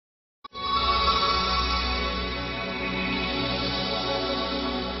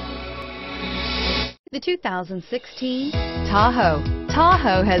The 2016 Tahoe.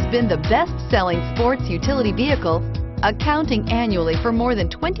 Tahoe has been the best-selling sports utility vehicle, accounting annually for more than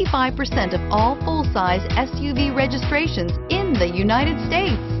 25% of all full-size SUV registrations in the United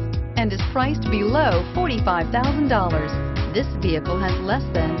States and is priced below $45,000. This vehicle has less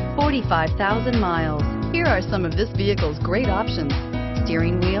than 45,000 miles. Here are some of this vehicle's great options: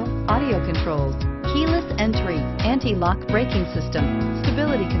 steering wheel audio controls, keyless entry, anti-lock braking system,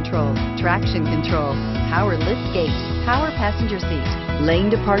 stability control, traction control, power liftgate, power passenger seat, lane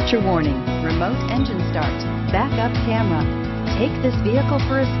departure warning, remote engine start, backup camera. Take this vehicle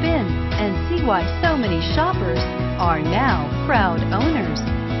for a spin and see why so many shoppers are now proud owners.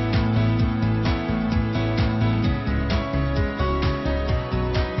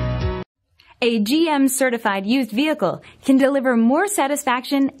 A GM certified used vehicle can deliver more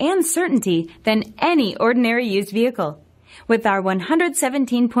satisfaction and certainty than any ordinary used vehicle. With our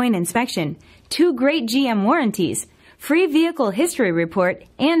 117-point inspection, 2 great GM warranties, free vehicle history report,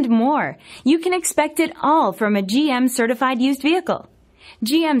 and more, you can expect it all from a GM certified used vehicle.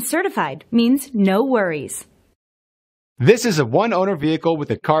 GM certified means no worries. This is a one-owner vehicle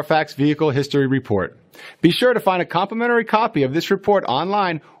with a CARFAX Vehicle History Report. Be sure to find a complimentary copy of this report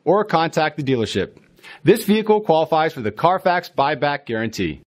online or contact the dealership. This vehicle qualifies for the CARFAX Buyback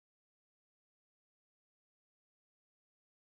Guarantee.